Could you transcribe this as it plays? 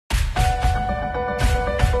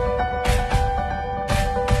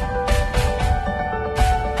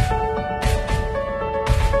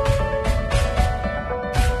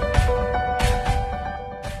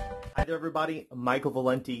everybody, Michael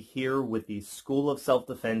Valenti here with the School of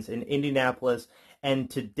Self-Defense in Indianapolis, and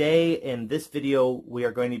today in this video we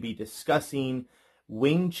are going to be discussing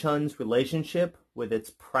Wing Chun's relationship with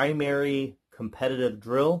its primary competitive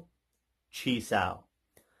drill, Chi Sao.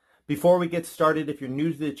 Before we get started, if you're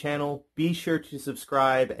new to the channel, be sure to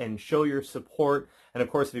subscribe and show your support, and of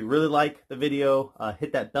course if you really like the video,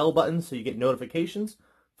 hit that bell button so you get notifications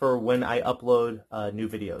for when I upload new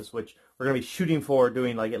videos, which we're going to be shooting for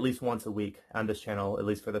doing like at least once a week on this channel, at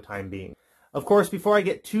least for the time being. Of course, before I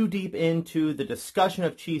get too deep into the discussion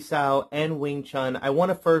of Chi Sao and Wing Chun, I want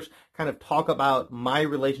to first kind of talk about my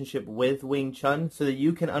relationship with Wing Chun so that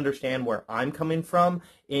you can understand where I'm coming from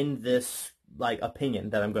in this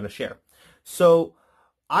opinion that I'm going to share. So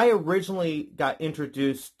I originally got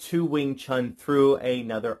introduced to Wing Chun through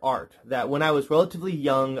another art. That when I was relatively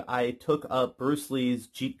young, I took up Bruce Lee's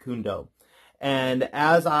Jeet Kune Do. And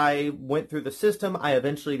as I went through the system, I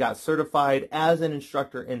eventually got certified as an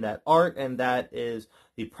instructor in that art, and that is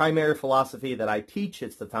the primary philosophy that I teach.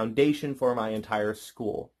 It's the foundation for my entire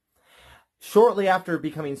school. Shortly after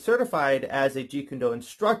becoming certified as a Jeet Kune Do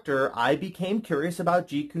instructor, I became curious about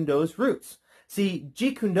Jeet Kune Do's roots. See,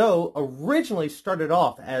 Jeet Kune Do originally started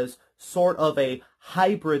off as sort of a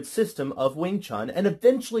hybrid system of Wing Chun and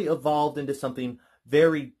eventually evolved into something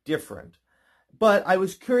very different. But I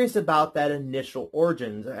was curious about that initial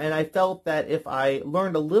origins, and I felt that if I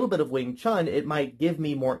learned a little bit of Wing Chun, it might give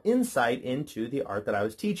me more insight into the art that I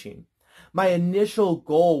was teaching. My initial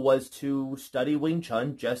goal was to study Wing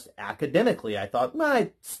Chun just academically. I thought,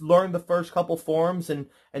 I'd learn the first couple forms, and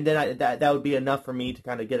then that would be enough for me to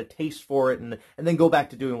kind of get a taste for it and then go back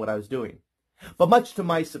to doing what I was doing. But much to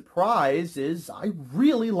my surprise is I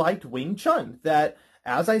really liked Wing Chun. That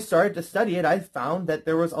as I started to study it, I found that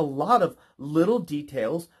there was a lot of little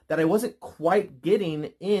details that I wasn't quite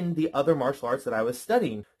getting in the other martial arts that I was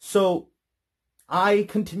studying. So I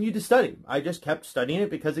continued to study. I just kept studying it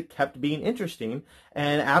because it kept being interesting.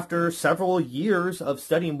 And after several years of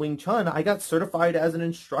studying Wing Chun, I got certified as an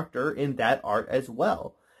instructor in that art as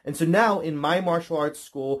well. And so now in my martial arts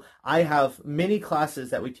school, I have many classes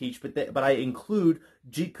that we teach, but I include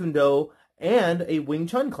Jeet Kune Do and a Wing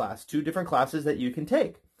Chun class, two different classes that you can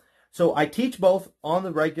take. So I teach both on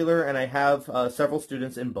the regular, and I have several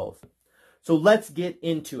students in both. So let's get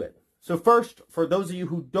into it. So first, for those of you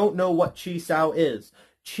who don't know what Chi Sao is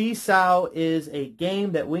a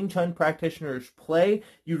game that Wing Chun practitioners play.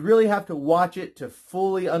 You really have to watch it to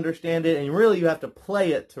fully understand it, and really you have to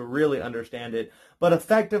play it to really understand it. But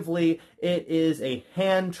effectively, it is a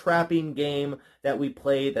hand-trapping game that we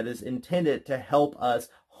play that is intended to help us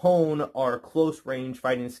hone our close-range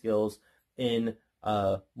fighting skills in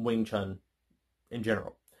Wing Chun in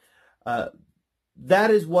general. That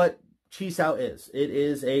is what Chi Sao is. It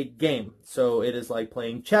is a game. So it is like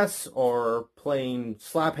playing chess or playing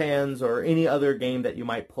slap hands or any other game that you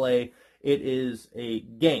might play. It is a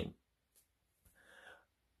game.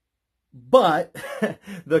 But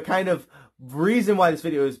the kind of reason why this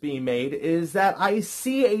video is being made is that I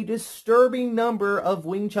see a disturbing number of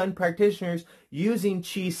Wing Chun practitioners using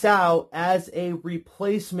Chi Sao as a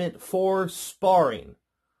replacement for sparring.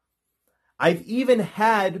 I've even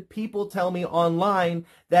had people tell me online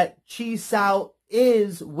that Chi Sao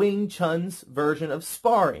is Wing Chun's version of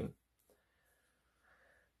sparring.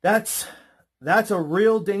 That's a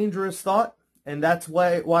real dangerous thought, and that's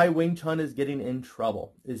why Wing Chun is getting in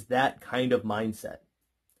trouble, is that kind of mindset.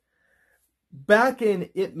 Back in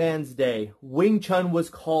Ip Man's day, Wing Chun was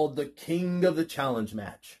called the king of the challenge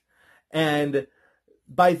match. And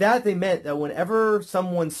by that they meant that whenever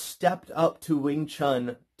someone stepped up to Wing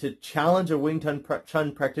Chun to challenge a Wing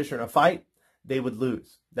Chun practitioner in a fight, they would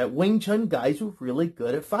lose. That Wing Chun guys were really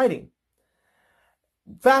good at fighting.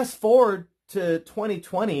 Fast forward to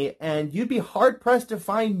 2020, and you'd be hard-pressed to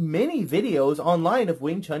find many videos online of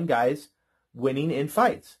Wing Chun guys winning in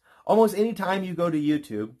fights. Almost any time you go to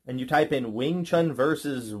YouTube and you type in Wing Chun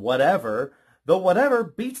versus whatever, the whatever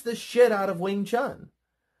beats the shit out of Wing Chun.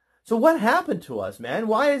 So what happened to us, man?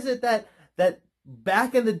 Why is it that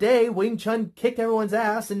back in the day, Wing Chun kicked everyone's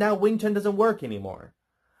ass and now Wing Chun doesn't work anymore?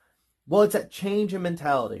 Well, it's that change in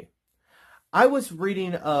mentality. I was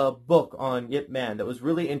reading a book on Ip Man that was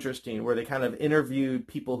really interesting, where they kind of interviewed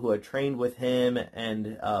people who had trained with him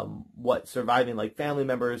and what surviving family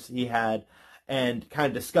members he had, and kind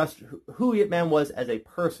of discussed who Ip Man was as a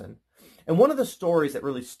person. And one of the stories that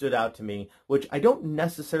really stood out to me, which I don't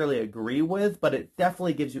necessarily agree with, but it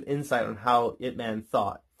definitely gives you insight on how Ip Man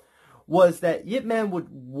thought, was that Ip Man would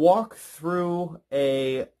walk through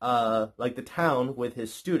the town with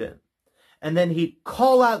his student. and then he'd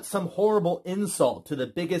call out some horrible insult to the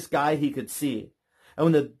biggest guy he could see.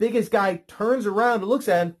 And when the biggest guy turns around and looks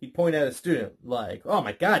at him, he'd point at a student like, oh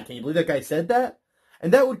my God, can you believe that guy said that?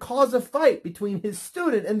 And that would cause a fight between his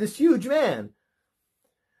student and this huge man.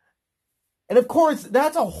 And of course,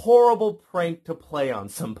 that's a horrible prank to play on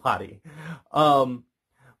somebody. But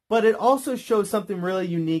it also shows something really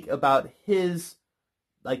unique about his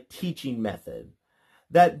teaching method.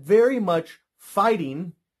 That very much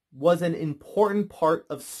fighting was an important part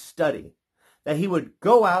of study. That he would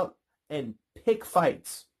go out and pick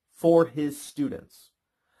fights for his students.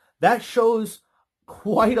 That shows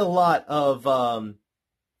quite a lot of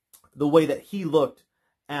the way that he looked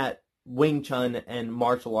at Wing Chun and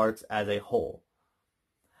martial arts as a whole.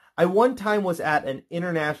 I one time was at an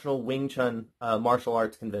international Wing Chun martial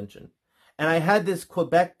arts convention, and I had this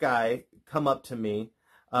Quebec guy come up to me,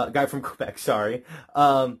 guy from Quebec, sorry,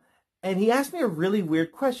 and he asked me a really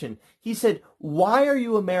weird question. He said, why are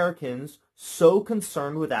you Americans so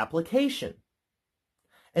concerned with application?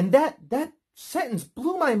 And that sentence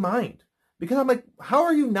blew my mind, because I'm like, how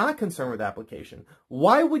are you not concerned with application?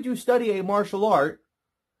 Why would you study a martial art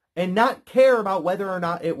and not care about whether or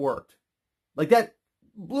not it worked? Like, that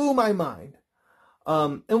blew my mind.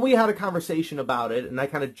 And we had a conversation about it, and I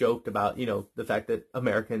kind of joked about, the fact that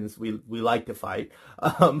Americans, we like to fight.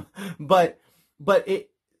 But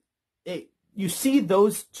you see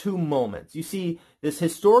those two moments. You see this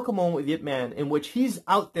historical moment with Yip Man in which he's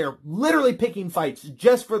out there literally picking fights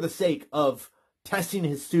just for the sake of testing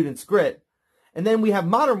his students' grit. And then we have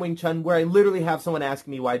modern Wing Chun where I literally have someone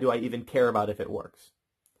asking me, why do I even care about if it works?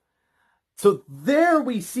 So there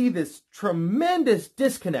we see this tremendous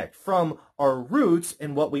disconnect from our roots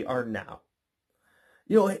and what we are now.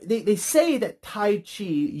 They say that Tai Chi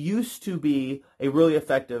used to be a really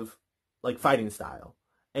effective fighting style.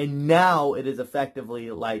 And now it is effectively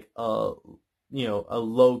like a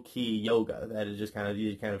low-key yoga that is just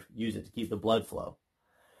you kind of use it to keep the blood flow.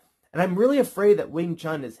 And I'm really afraid that Wing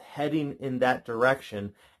Chun is heading in that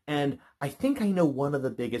direction. And I think I know one of the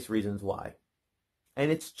biggest reasons why. And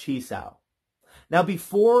it's Chi Sao. Now,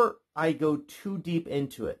 before I go too deep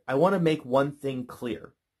into it, I want to make one thing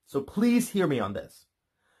clear. So please hear me on this.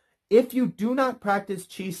 If you do not practice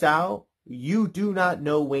Chi Sao, you do not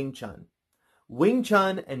know Wing Chun. Wing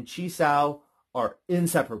Chun and Chi Sao are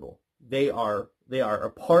inseparable. They are a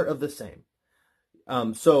part of the same.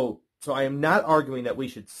 So I am not arguing that we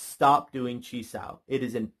should stop doing Chi Sao. It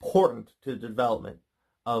is important to the development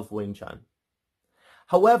of Wing Chun.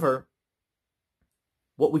 However,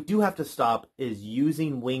 what we do have to stop is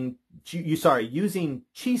using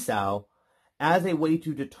Chi Sao as a way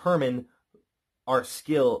to determine our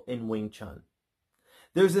skill in Wing Chun.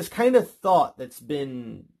 There's this kind of thought that's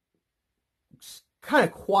been kind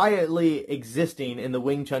of quietly existing in the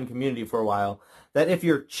Wing Chun community for a while, that if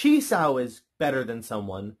your Chi Sao is better than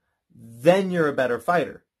someone, then you're a better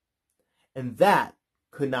fighter. And that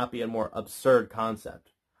could not be a more absurd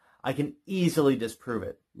concept. I can easily disprove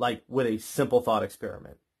it, with a simple thought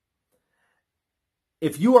experiment.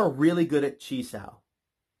 If you are really good at Chi Sao,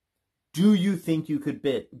 do you think you could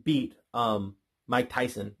beat Mike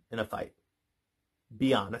Tyson in a fight?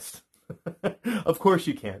 Be honest. Of course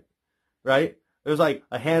you can't, right? There's a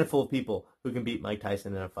handful of people who can beat Mike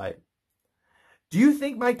Tyson in a fight. Do you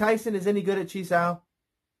think Mike Tyson is any good at Chi Sao?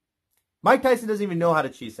 Mike Tyson doesn't even know how to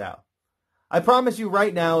Chi Sao. I promise you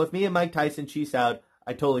right now, if me and Mike Tyson Chi Sao'd,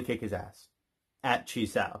 I'd totally kick his ass at Chi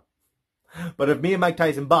Sao. But if me and Mike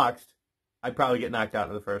Tyson boxed, I'd probably get knocked out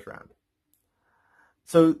in the first round.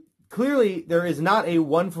 So clearly, there is not a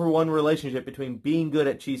one-for-one relationship between being good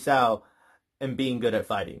at Chi Sao and being good at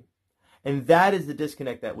fighting. And that is the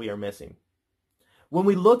disconnect that we are missing. When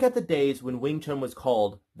we look at the days when Wing Chun was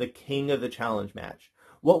called the king of the challenge match,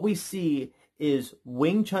 what we see is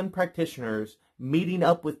Wing Chun practitioners meeting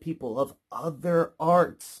up with people of other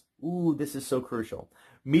arts. Ooh, this is so crucial.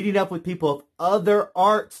 Meeting up with people of other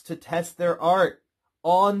arts to test their art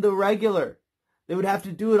on the regular. They would have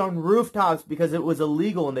to do it on rooftops because it was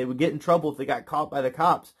illegal and they would get in trouble if they got caught by the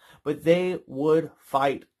cops. But they would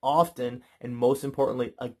fight often and, most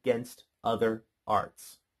importantly, against other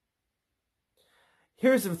arts.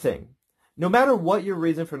 Here's the thing. No matter what your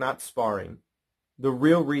reason for not sparring, the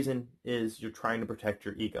real reason is you're trying to protect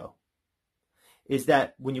your ego. Is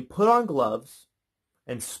that when you put on gloves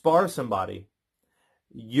and spar somebody,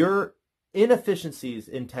 your inefficiencies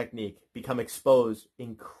in technique become exposed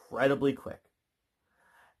incredibly quick.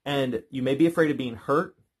 And you may be afraid of being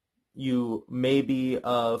hurt. You may be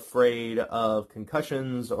afraid of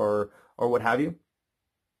concussions or what have you.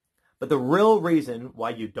 But the real reason why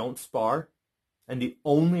you don't spar, and the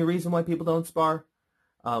only reason why people don't spar,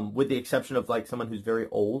 with the exception of someone who's very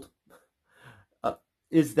old,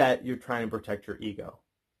 is that you're trying to protect your ego.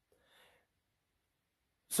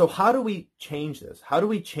 So how do we change this? How do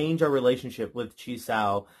we change our relationship with Chi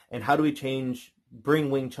Sao, and how do we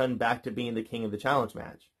bring Wing Chun back to being the king of the challenge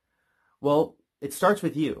match? Well, it starts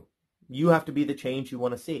with you. You have to be the change you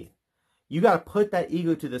want to see. You got to put that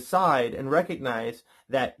ego to the side and recognize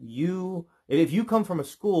that if you come from a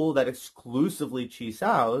school that exclusively Chi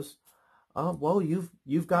Sao's, well,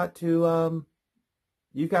 you've got to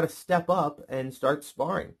step up and start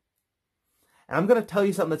sparring. And I'm going to tell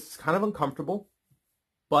you something that's kind of uncomfortable,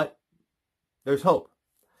 but there's hope.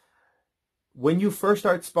 When you first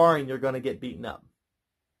start sparring, you're going to get beaten up.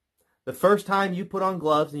 The first time you put on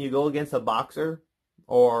gloves and you go against a boxer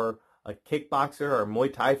or a kickboxer or a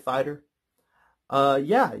Muay Thai fighter,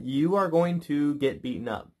 yeah, you are going to get beaten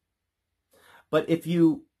up. But if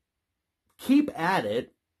you keep at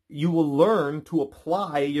it, you will learn to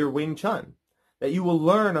apply your Wing Chun. That you will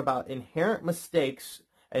learn about inherent mistakes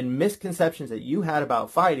and misconceptions that you had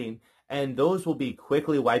about fighting, and those will be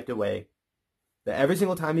quickly wiped away. That every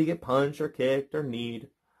single time you get punched or kicked or kneed,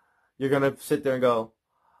 you're going to sit there and go,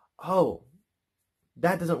 oh,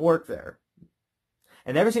 that doesn't work there.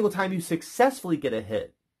 And every single time you successfully get a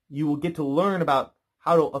hit, you will get to learn about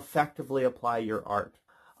how to effectively apply your art.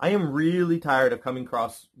 I am really tired of coming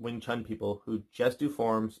across Wing Chun people who just do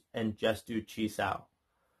forms and just do Chi Sao.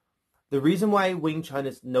 The reason why Wing Chun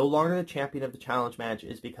is no longer the champion of the challenge match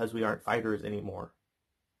is because we aren't fighters anymore.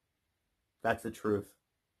 That's the truth.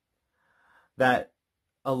 That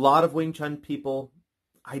a lot of Wing Chun people,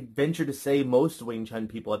 I venture to say most Wing Chun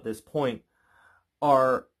people at this point,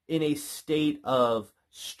 are in a state of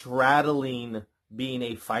straddling being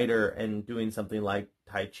a fighter and doing something like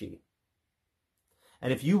Tai Chi.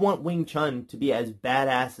 And if you want Wing Chun to be as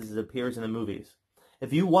badass as it appears in the movies,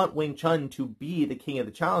 if you want Wing Chun to be the king of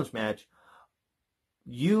the challenge match,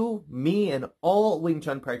 you, me, and all Wing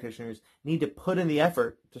Chun practitioners need to put in the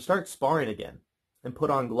effort to start sparring again and put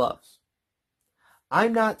on gloves.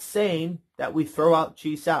 I'm not saying that we throw out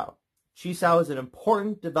Chi Sao. Chi Sao is an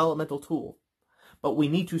important developmental tool, but we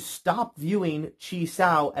need to stop viewing Chi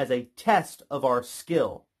Sao as a test of our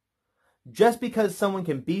skill. Just because someone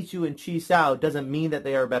can beat you in Chi Sao doesn't mean that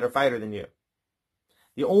they are a better fighter than you.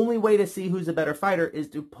 The only way to see who's a better fighter is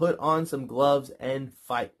to put on some gloves and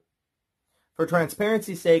fight. For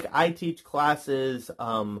transparency's sake, I teach classes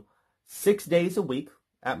 6 days a week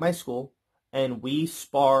at my school, and we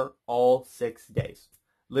spar all 6 days.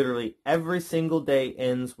 Literally every single day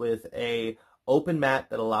ends with an open mat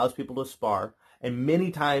that allows people to spar, and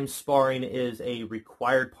many times sparring is a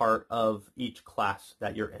required part of each class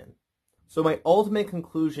that you're in. So my ultimate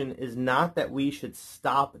conclusion is not that we should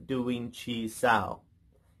stop doing Chi Sao.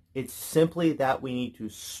 It's simply that we need to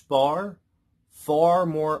spar far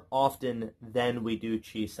more often than we do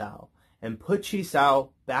Chi Sao, and put Chi Sao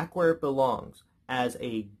back where it belongs, as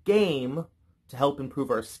a game to help improve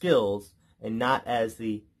our skills, and not as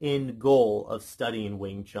the end goal of studying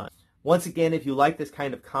Wing Chun. Once again, if you like this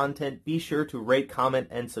kind of content, be sure to rate, comment,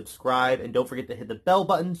 and subscribe, and don't forget to hit the bell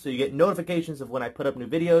button so you get notifications of when I put up new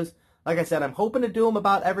videos. Like I said, I'm hoping to do them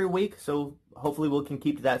about every week, so hopefully we can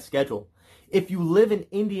keep to that schedule. If you live in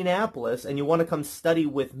Indianapolis and you want to come study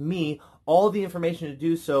with me, all the information to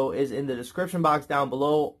do so is in the description box down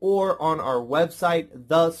below or on our website,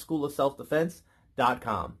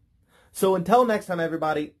 theschoolofselfdefense.com. So until next time,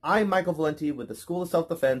 everybody, I'm Michael Valenti with the School of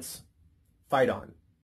Self-Defense. Fight on.